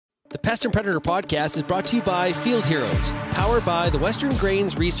The Pest and Predator podcast is brought to you by Field Heroes, powered by the Western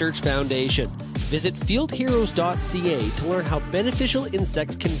Grains Research Foundation. Visit fieldheroes.ca to learn how beneficial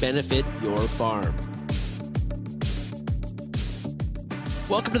insects can benefit your farm.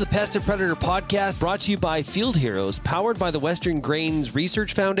 Welcome to the Pest and Predator podcast, brought to you by Field Heroes, powered by the Western Grains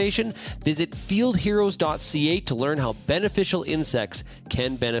Research Foundation. Visit fieldheroes.ca to learn how beneficial insects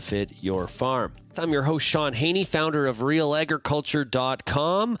can benefit your farm. I'm your host, Sean Haney, founder of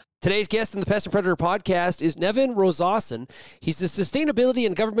realagriculture.com. Today's guest in the Pest and Predator podcast is Nevin Rosaasen. He's the Sustainability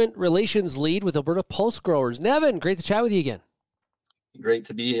and Government Relations Lead with Alberta Pulse Growers. Nevin, great to chat with you again. Great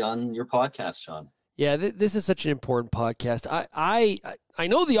to be on your podcast, Sean. Yeah, this is such an important podcast. I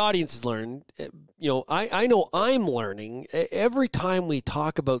know the audience is learning. I know I'm learning. Every time we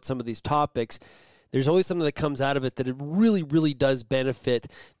talk about some of these topics, there's always something that comes out of it that it really, really does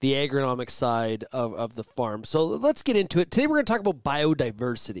benefit the agronomic side of the farm. So let's get into it. Today we're going to talk about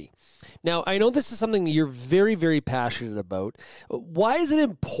biodiversity. Now, I know this is something you're very, very passionate about. Why is it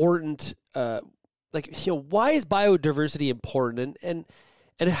important? Why is biodiversity important, and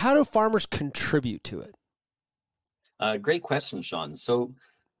how do farmers contribute to it? Great question, Sean. So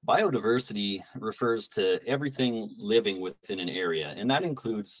biodiversity refers to everything living within an area, and that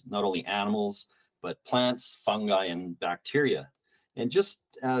includes not only animals, but plants, fungi, and bacteria. And just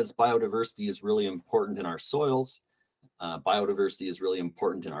as biodiversity is really important in our soils, biodiversity is really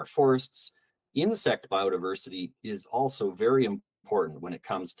important in our forests, insect biodiversity is also very important when it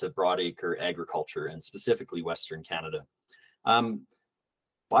comes to broadacre agriculture, and specifically Western Canada.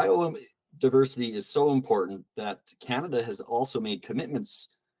 Biodiversity is so important that Canada has also made commitments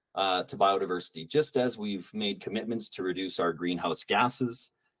to biodiversity, just as we've made commitments to reduce our greenhouse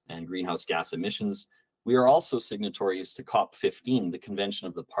gases and greenhouse gas emissions. We are also signatories to COP15, the Convention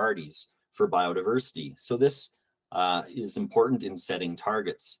of the Parties for Biodiversity. So this is important in setting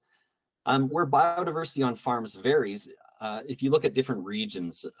targets. Where biodiversity on farms varies, if you look at different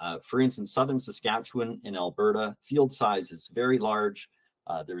regions, for instance, southern Saskatchewan and Alberta, field size is very large.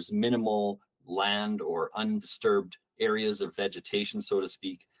 There's minimal land or undisturbed areas of vegetation, so to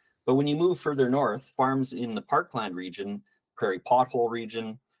speak. But when you move further north, farms in the parkland region, prairie pothole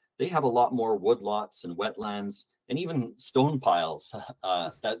region, they have a lot more woodlots and wetlands and even stone piles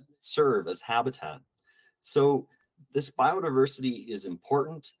that serve as habitat. So this biodiversity is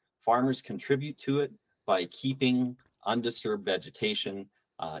important. Farmers contribute to it by keeping undisturbed vegetation.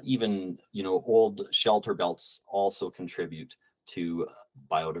 Even old shelter belts also contribute to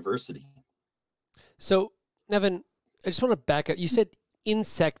biodiversity. So, Nevin, I just want to back up. You said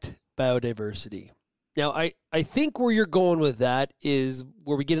insect biodiversity. Now, I think where you're going with that is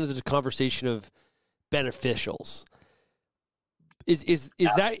where we get into the conversation of beneficials. Is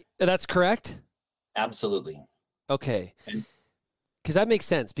that's correct? Absolutely. Okay. Because that makes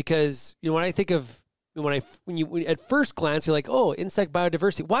sense. Because when I think of when you at first glance you're like, oh, insect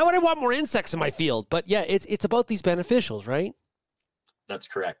biodiversity. Why would I want more insects in my field? But yeah, it's about these beneficials, right? That's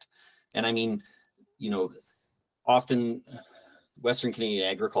correct. And I mean, often Western Canadian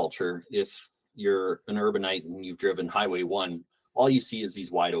agriculture, if you're an urbanite and you've driven Highway 1, all you see is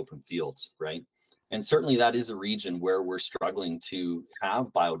these wide open fields, right? And certainly that is a region where we're struggling to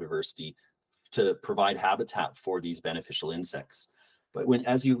have biodiversity to provide habitat for these beneficial insects. But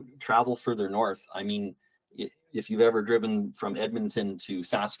as you travel further north, I mean, if you've ever driven from Edmonton to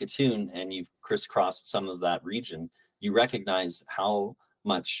Saskatoon and you've crisscrossed some of that region, you recognize how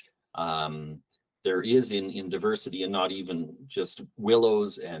much there is in diversity, and not even just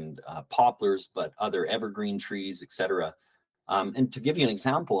willows and poplars, but other evergreen trees, etc. And to give you an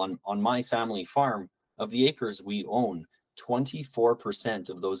example, on my family farm, of the acres we own, 24%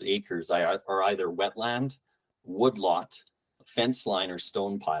 of those acres are either wetland, woodlot, fence line, or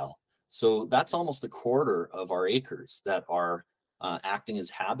stone pile. So that's almost a quarter of our acres that are acting as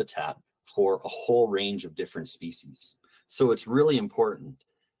habitat for a whole range of different species. So it's really important.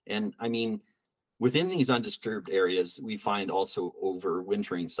 And I mean, within these undisturbed areas, we find also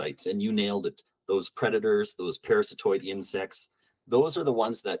overwintering sites, and you nailed it. Those predators, those parasitoid insects, those are the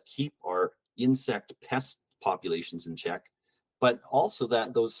ones that keep our insect pest populations in check, but also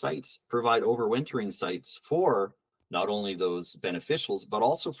that those sites provide overwintering sites for not only those beneficials, but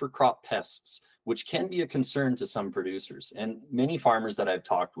also for crop pests, which can be a concern to some producers. And many farmers that I've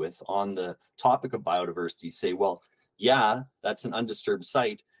talked with on the topic of biodiversity say, well, yeah, that's an undisturbed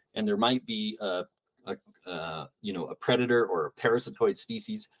site, and there might be a predator or a parasitoid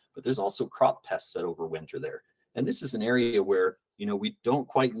species, but there's also crop pests that overwinter there. And this is an area where, we don't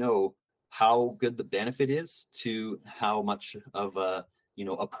quite know how good the benefit is to how much of a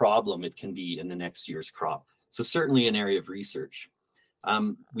problem it can be in the next year's crop. So certainly an area of research.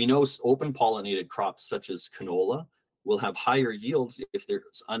 We know open pollinated crops such as canola will have higher yields if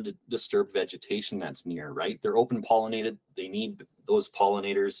there's undisturbed vegetation that's near, right? They're open pollinated. They need those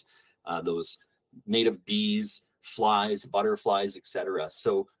pollinators, those native bees, flies, butterflies, etc.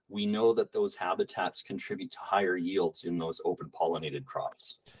 So we know that those habitats contribute to higher yields in those open pollinated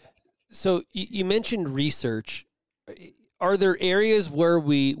crops. So you mentioned research. Are there areas where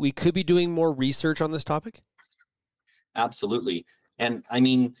we could be doing more research on this topic? Absolutely. And I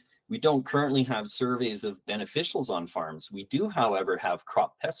mean, we don't currently have surveys of beneficials on farms. We do, however, have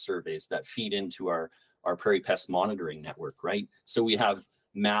crop pest surveys that feed into our prairie pest monitoring network, right? So we have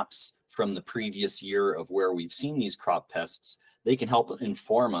maps from the previous year of where we've seen these crop pests. They can help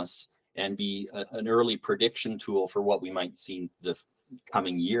inform us and be an early prediction tool for what we might see the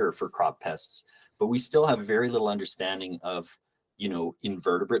coming year for crop pests. But we still have very little understanding of,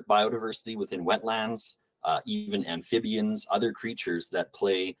 invertebrate biodiversity within wetlands, even amphibians, other creatures that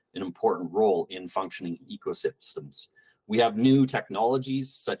play an important role in functioning ecosystems. We have new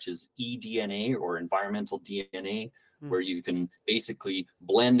technologies such as eDNA or environmental DNA, where you can basically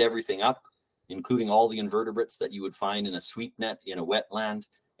blend everything up, including all the invertebrates that you would find in a sweep net in a wetland,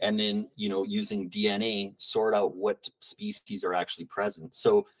 and then, using DNA, sort out what species are actually present.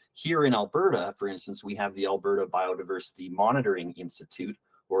 So here in Alberta, for instance, we have the Alberta Biodiversity Monitoring Institute,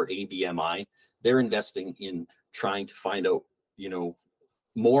 or ABMI. They're investing in trying to find out,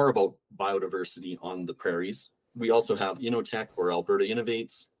 more about biodiversity on the prairies. We also have Innotech, or Alberta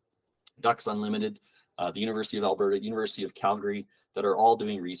Innovates, Ducks Unlimited, the University of Alberta, University of Calgary, that are all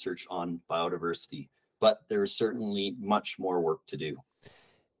doing research on biodiversity. But there's certainly much more work to do.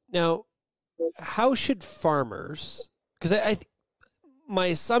 Now, how should farmers, because my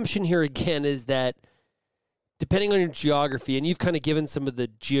assumption here again is that depending on your geography, and you've kind of given some of the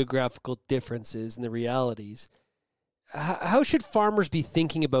geographical differences and the realities, how should farmers be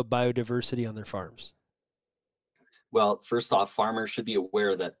thinking about biodiversity on their farms? Well, first off, farmers should be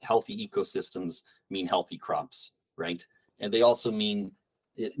aware that healthy ecosystems mean healthy crops, right? And they also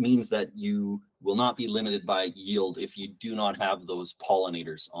it means that you will not be limited by yield if you do not have those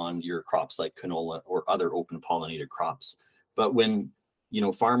pollinators on your crops like canola or other open pollinated crops. But when,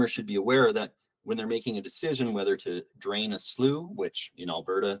 farmers should be aware that when they're making a decision whether to drain a slough, which in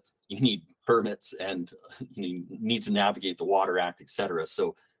Alberta, you need permits and you need to navigate the Water Act, etc.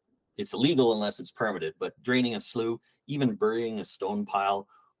 So it's illegal unless it's permitted, but draining a slough, even burying a stone pile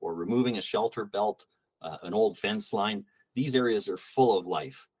or removing a shelter belt, an old fence line, these areas are full of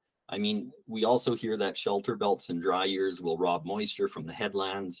life. I mean, we also hear that shelter belts in dry years will rob moisture from the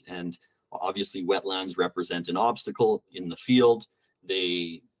headlands, and obviously wetlands represent an obstacle in the field.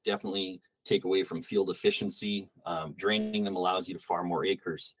 They definitely take away from field efficiency. Draining them allows you to farm more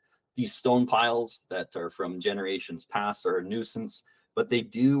acres. These stone piles that are from generations past are a nuisance, but they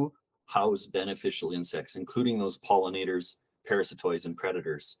do house beneficial insects, including those pollinators, parasitoids, and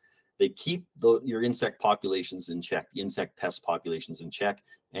predators. They keep your insect populations in check, insect pest populations in check,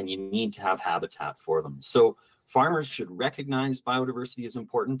 and you need to have habitat for them. So farmers should recognize biodiversity is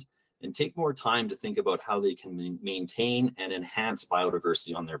important and take more time to think about how they can maintain and enhance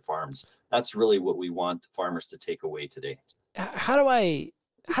biodiversity on their farms. That's really what we want farmers to take away today. How do I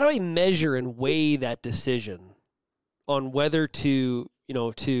measure and weigh that decision on whether to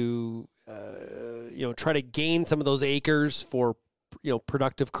try to gain some of those acres for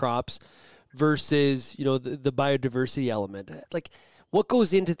productive crops versus the biodiversity element? Like, what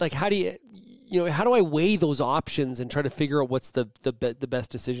goes into, like, how do I weigh those options and try to figure out what's the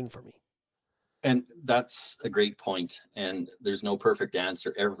best decision for me? And that's a great point. And there's no perfect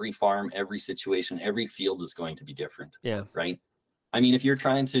answer. Every farm, every situation, every field is going to be different. Yeah. Right. I mean, if you're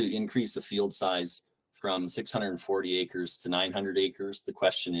trying to increase a field size from 640 acres to 900 acres, the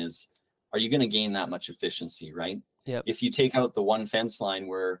question is, are you going to gain that much efficiency, right? Yeah. If you take out the one fence line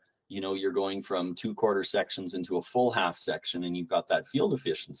where, you're going from 2/4 sections into a full half section and you've got that field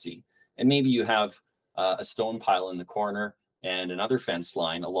efficiency, and maybe you have a stone pile in the corner and another fence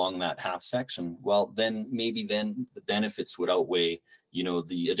line along that half section, well, then the benefits would outweigh,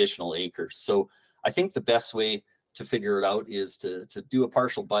 the additional acres. So I think the best way to figure it out is to do a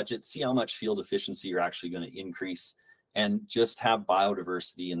partial budget, see how much field efficiency you're actually going to increase, and just have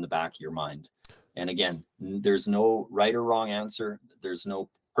biodiversity in the back of your mind. And again, there's no right or wrong answer. There's no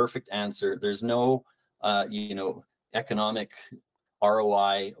perfect answer. There's no, economic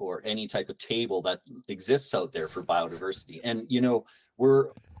ROI or any type of table that exists out there for biodiversity. And,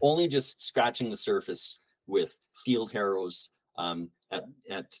 we're only just scratching the surface with field harrows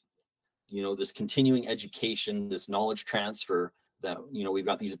at this continuing education, this knowledge transfer that, we've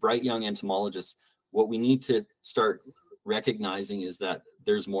got these bright young entomologists. What we need to start recognizing is that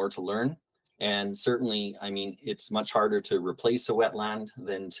there's more to learn. And certainly, I mean, it's much harder to replace a wetland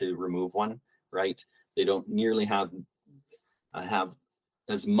than to remove one, right? They don't nearly have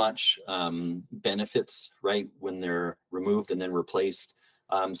as much benefits, right, when they're removed and then replaced.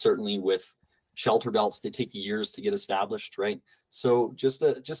 Certainly with shelter belts, they take years to get established, right? So just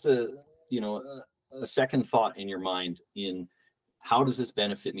a second thought in your mind in how does this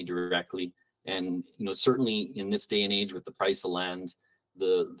benefit me directly? And certainly in this day and age with the price of land,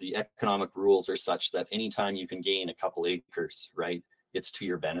 the economic rules are such that anytime you can gain a couple acres, right, it's to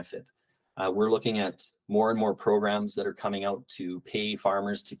your benefit. We're looking at more and more programs that are coming out to pay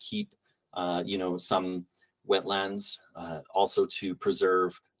farmers to keep, some wetlands, also to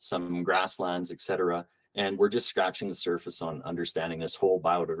preserve some grasslands, etc. And we're just scratching the surface on understanding this whole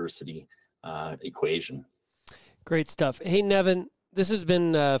biodiversity equation. Great stuff. Hey, Nevin, this has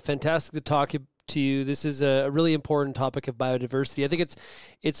been fantastic to talk to you. This is a really important topic of biodiversity. I think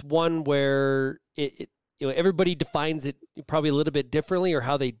it's one where everybody defines it probably a little bit differently, or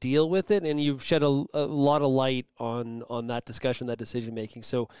how they deal with it, and you've shed a lot of light on that discussion, that decision making.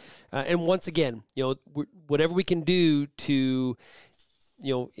 So, and once again, whatever we can do to,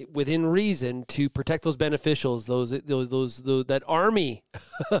 within reason, to protect those beneficials, those that army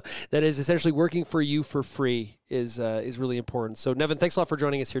that is essentially working for you for free is really important. So, Nevin, thanks a lot for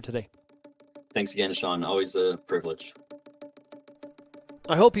joining us here today. Thanks again, Sean. Always a privilege.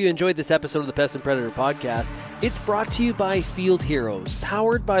 I hope you enjoyed this episode of the Pest and Predator podcast. It's brought to you by Field Heroes,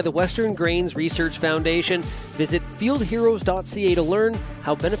 powered by the Western Grains Research Foundation. Visit fieldheroes.ca to learn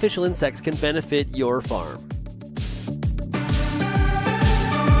how beneficial insects can benefit your farm.